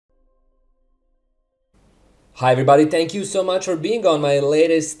Hi everybody, thank you so much for being on my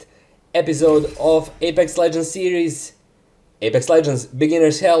latest episode of Apex Legends series, Apex Legends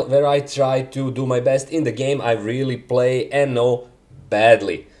Beginner's Hell, where I try to do my best in the game I really play and know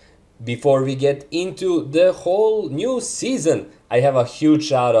badly. Before we get into the whole new season, I have a huge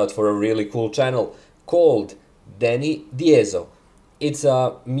shout out for a really cool channel called Danny Dieso. It's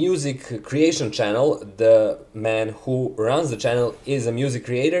a music creation channel. The man who runs the channel is a music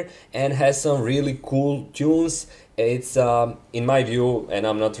creator and has some really cool tunes. It's, in my view, and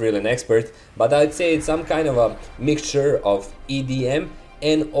I'm not really an expert, but I'd say it's some kind of a mixture of EDM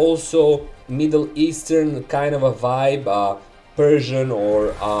and also Middle Eastern kind of a vibe, Persian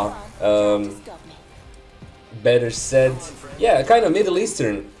or better said, yeah, kind of Middle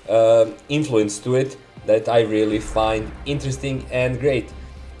Eastern influence to it that I really find interesting and great.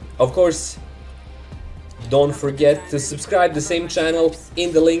 Of course, don't forget to subscribe the same channel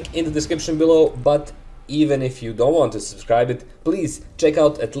in the link in the description below, but even if you don't want to subscribe it, please check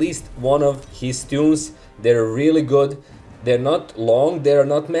out at least one of his tunes. They're really good. They're not long, there are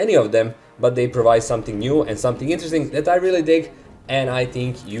not many of them, but they provide something new and something interesting that I really dig, and I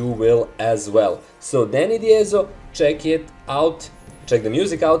think you will as well. So Danny Dieso, check it out, check the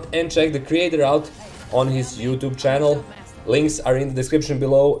music out, and check the creator out on his YouTube channel. Links are in the description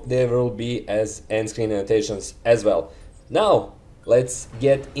below. There will be as end screen annotations as well. Now let's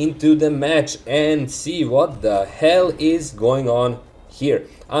get into the match and see what the hell is going on here.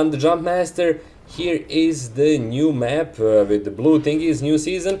 I'm the Jump Master. Here is the new map with the blue thingies, new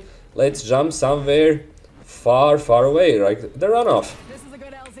season. Let's jump somewhere far away, like the runoff. This is a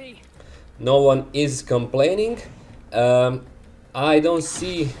good LZ. No one is complaining. I don't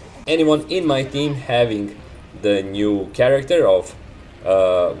see anyone in my team having the new character of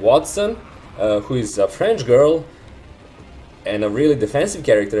Wattson, who is a French girl and a really defensive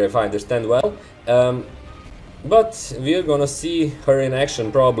character if I understand well. But we're gonna see her in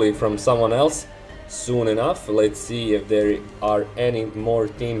action probably from someone else soon enough. Let's see if there are any more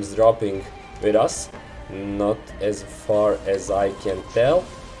teams dropping with us. Not as far as I can tell.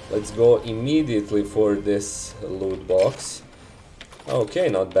 Let's go immediately for this loot box. Okay,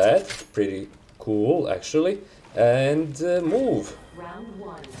 not bad. Pretty cool, actually. And move.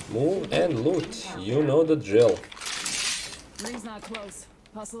 Move and loot. You know the drill. Ring's not close.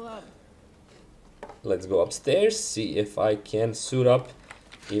 Hustle up. Let's go upstairs, see if I can suit up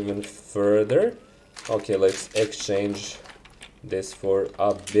even further. Okay, let's exchange this for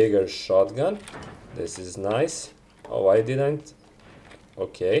a bigger shotgun. This is nice. Oh, I didn't.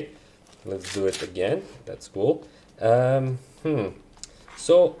 Okay, let's do it again. That's cool.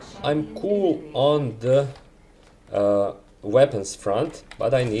 So I'm cool on the weapons front,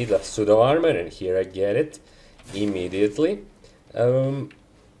 but I need a pseudo armor, and here I get it immediately.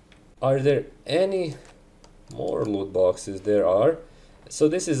 Are there any more loot boxes? There are. So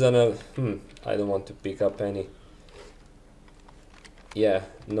this is an I don't want to pick up any. Yeah,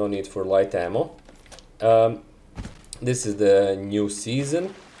 no need for light ammo. This is the new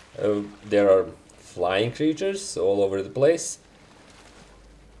season. There are flying creatures all over the place.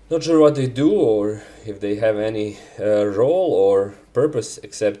 Not sure what they do or if they have any role or purpose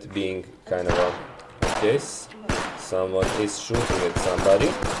except being kind of a case. Someone is shooting at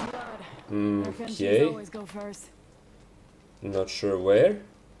somebody. Okay. Not sure where,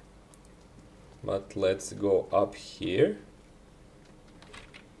 but let's go up here.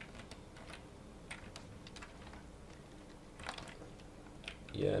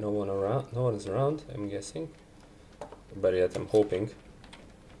 Yeah, no one around. No one is around, I'm guessing. But yet I'm hoping.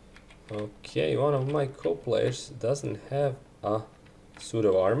 Okay, one of my co-players doesn't have a suit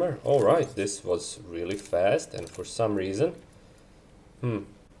of armor. Alright, this was really fast and for some reason.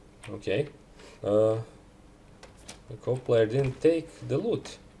 Okay. The co-player didn't take the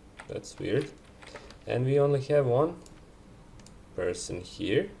loot. That's weird. And we only have one person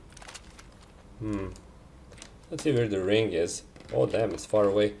here. Let's see where the ring is. Oh damn, it's far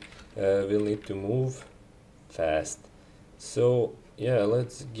away. We'll need to move fast. So yeah,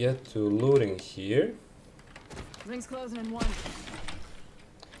 let's get to looting here. Ring's closing in one.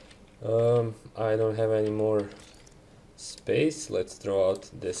 I don't have any more space. Let's throw out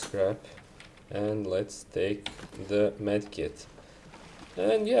this crap and let's take the med kit.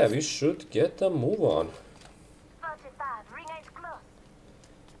 And yeah, we should get a move on.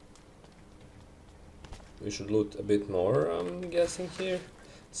 We should loot a bit more, I'm guessing here.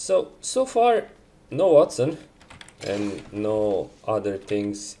 So far, no Wattson. And no other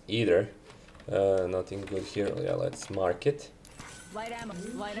things either. Nothing good here. Yeah, let's mark it. Light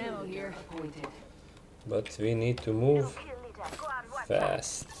ammo here. But we need to move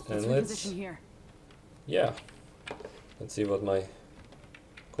fast. And let's yeah, let's see what my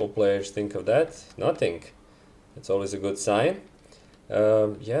co-players think of that. Nothing. That's always a good sign.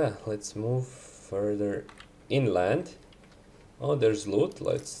 Yeah, let's move further inland. Oh, there's loot.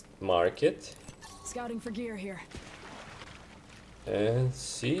 Let's mark it Scouting for gear here. and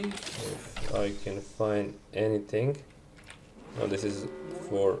see if I can find anything. Oh, this is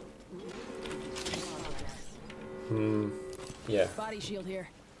for... yeah, Body shield here.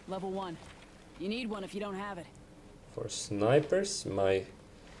 Level 1. You need one if you don't have it. for snipers. My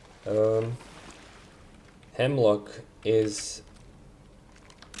hemlock is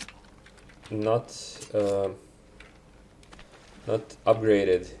not not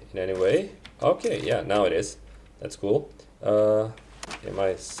upgraded in any way. Okay, yeah, now it is. That's cool. Am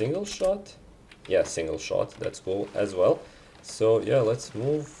I single shot? Yeah, single shot. That's cool as well. So yeah, let's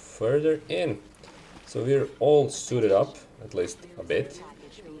move further in. So we're all suited up, at least a bit.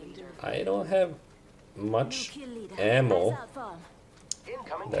 I don't have much ammo.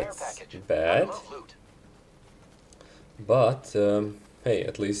 That's bad. But hey,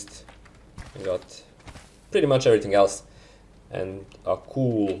 at least I got pretty much everything else. And a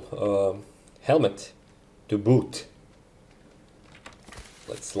cool helmet to boot.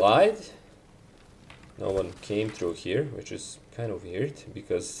 Let's slide. No one came through here, which is kind of weird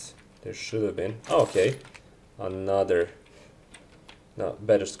because there should have been. Oh, okay, another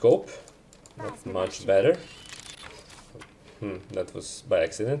better scope. Not much better. That was by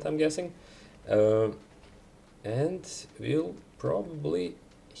accident, I'm guessing. And we'll probably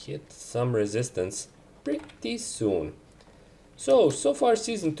hit some resistance pretty soon. So far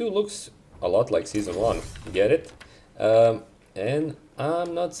season 2 looks a lot like season 1, get it? And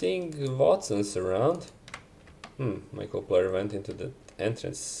I'm not seeing Wattsons around. My co-player went into the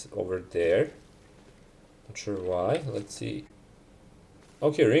entrance over there. Not sure why, let's see.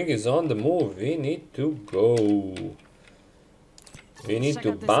 Okay, ring is on the move, we need to go. We need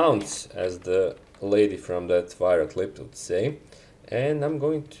to bounce, as the lady from that viral clip would say. And I'm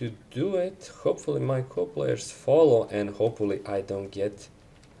going to do it. Hopefully my co-players follow and hopefully I don't get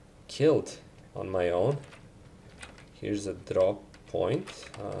killed on my own. Here's a drop point,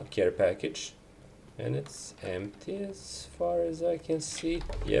 care package. And it's empty as far as I can see.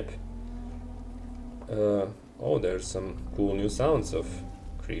 Yep. Oh, there's some cool new sounds of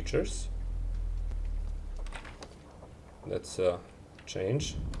creatures. That's a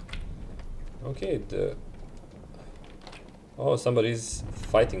change. Okay, oh, somebody's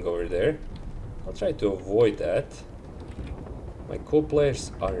fighting over there. I'll try to avoid that. My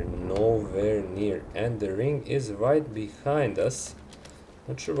co-players are nowhere near and the ring is right behind us.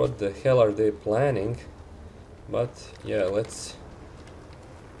 Not sure what the hell are they planning, but yeah, let's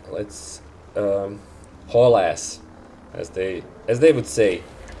haul ass, as they would say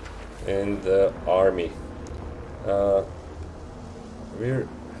in the army. We're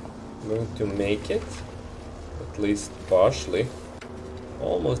going to make it, at least partially,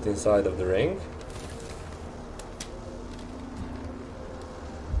 almost inside of the ring.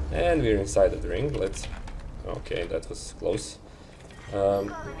 And we're inside of the ring. Let's... okay, that was close.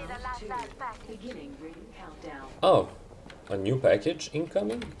 Oh, a new package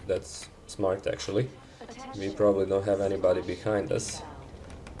incoming? That's smart, actually. We probably don't have anybody behind us.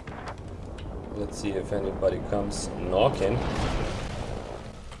 Let's see if anybody comes knocking.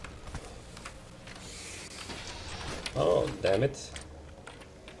 Oh, damn it.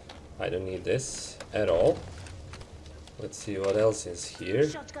 I don't need this at all. Let's see what else is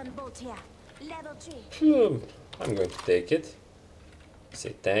here. I'm going to take it.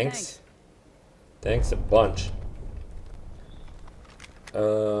 Say thanks. Thanks a bunch.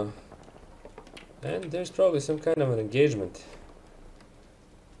 And there's probably some kind of an engagement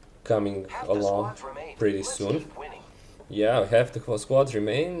coming along pretty soon. Yeah, half the squads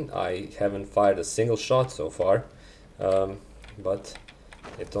remain. I haven't fired a single shot so far, but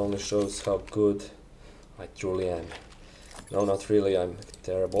it only shows how good I truly am. No, not really, I'm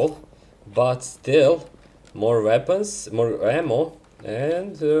terrible, but still, more weapons, more ammo,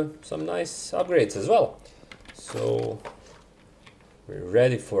 and some nice upgrades as well. So we're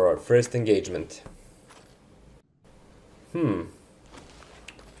ready for our first engagement.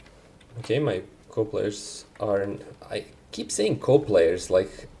 Okay, my co-players are... I keep saying co-players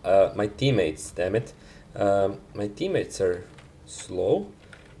like my teammates, damn it. My teammates are slow.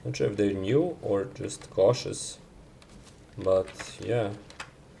 Not sure if they're new or just cautious. But yeah,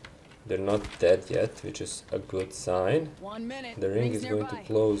 they're not dead yet, which is a good sign. 1 minute. The ring is going to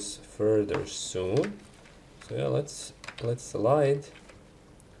close further soon. So yeah, let's slide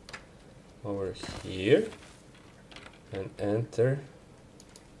over here and enter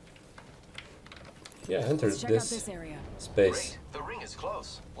Yeah, enter Let's check out this this area. space. The ring is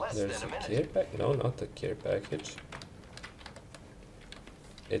close. Less There's than a a minute. care pack. No, not a care package.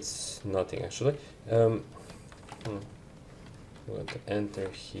 It's nothing actually. I'm going to enter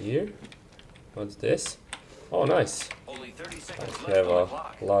here. What's this? Oh, nice. Only 30 seconds I left have on the a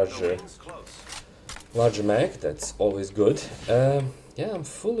clock. larger, The ring's close. larger mag. That's always good. Yeah, I'm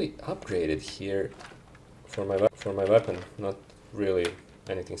fully upgraded here for my weapon. Not really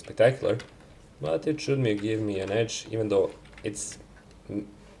anything spectacular, but it should give me an edge, even though it's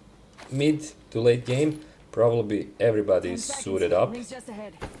mid to late game. Probably everybody 10 is seconds. suited up. Ring's just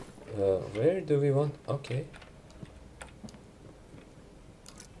ahead. Where do we want? Okay.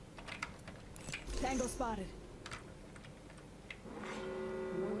 Tango spotted.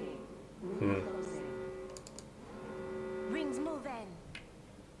 Rings moving.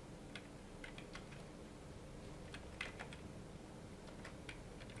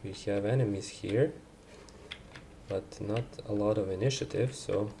 We have enemies here, but not a lot of initiative,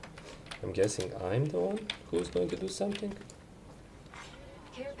 so I'm guessing I'm the one who's going to do something.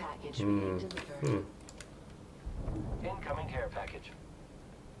 Care package being delivered. Incoming care package.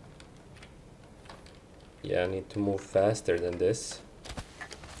 Yeah, I need to move faster than this.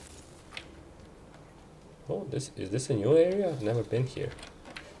 Oh, is this a new area? I've never been here.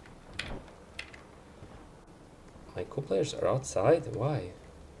 My co-players are outside? Why?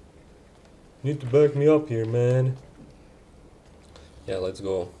 You need to back me up here, man. Yeah, let's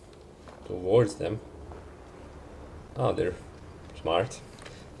go towards them. Oh, they're smart.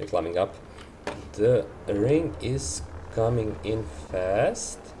 They're climbing up. The ring is coming in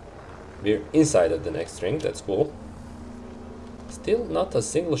fast. We're inside of the next ring, that's cool. Still not a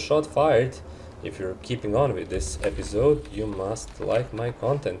single shot fired. If you're keeping on with this episode, you must like my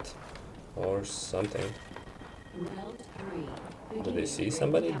content or something. Round 3. Do they see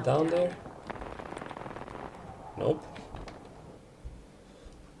somebody down there? Nope.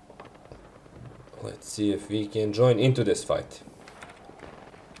 Let's see if we can join into this fight.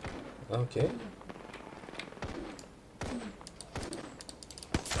 Okay.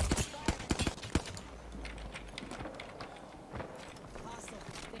 Hostile.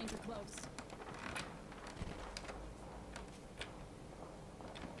 Danger close.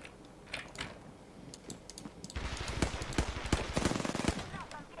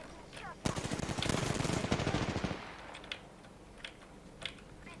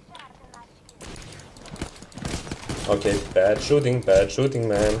 Okay, bad shooting,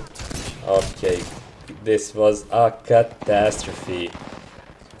 man. Okay, this was a catastrophe.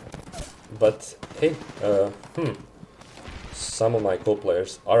 But hey, some of my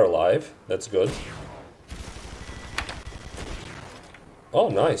co-players are alive. That's good. Oh,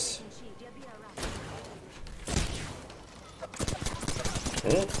 nice.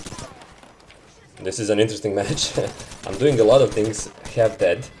 This is an interesting match. I'm doing a lot of things half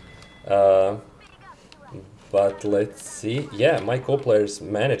dead. But let's see. Yeah, my co-players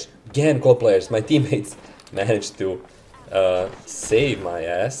managed. Again, co-players, my teammates managed to save my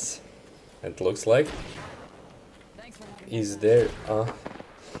ass. It looks like. Thanks for Is there?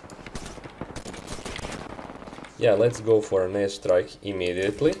 Yeah, let's go for an airstrike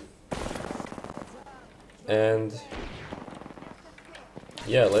immediately. And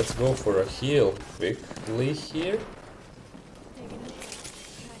yeah, let's go for a heal quickly here.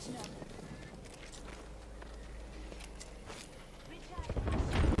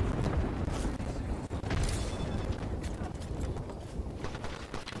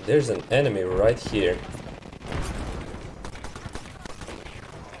 There's an enemy right here.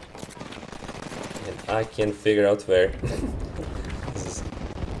 And I can't figure out where. This is...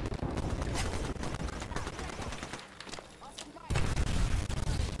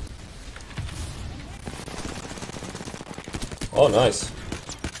 Oh, nice.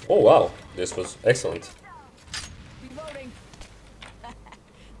 Oh, wow. This was excellent. Reloading.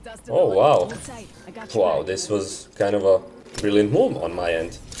 Dusted Oh, the wow. hold tight. I got you Wow, back. this was kind of a brilliant move on my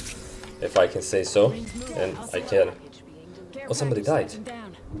end, if I can say so. And I can. Care Oh, somebody package died. touching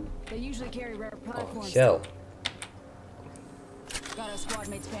down. They usually carry rare Oh, platforms. hell. Got a squad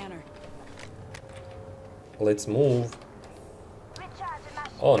mate's banner. Let's move.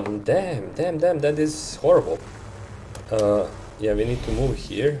 Oh, damn, that is horrible. Yeah, we need to move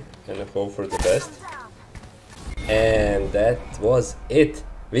here and hope for the best. And that was it.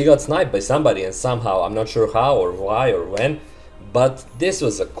 We got sniped by somebody, and somehow, I'm not sure how or why or when, but this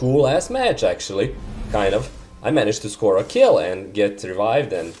was a cool ass match actually, kind of. I managed to score a kill and get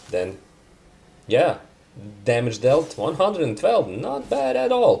revived, and then, yeah, damage dealt 112, not bad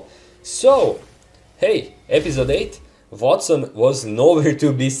at all. So, hey, episode 8 Wattson was nowhere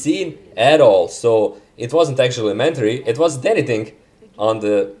to be seen at all, so it wasn't actually mandatory, it was anything on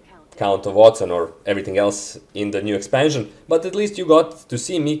the count of Wattson or everything else in the new expansion, but at least you got to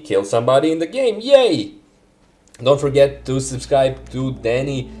see me kill somebody in the game, yay! Don't forget to subscribe to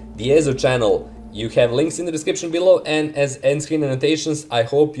Danny Diezo channel. You have links in the description below, and as end screen annotations, I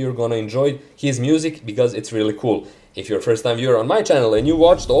hope you're gonna enjoy his music because it's really cool. If you're a first time viewer on my channel and you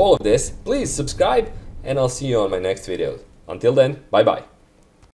watched all of this, please subscribe, and I'll see you on my next video. Until then, bye bye.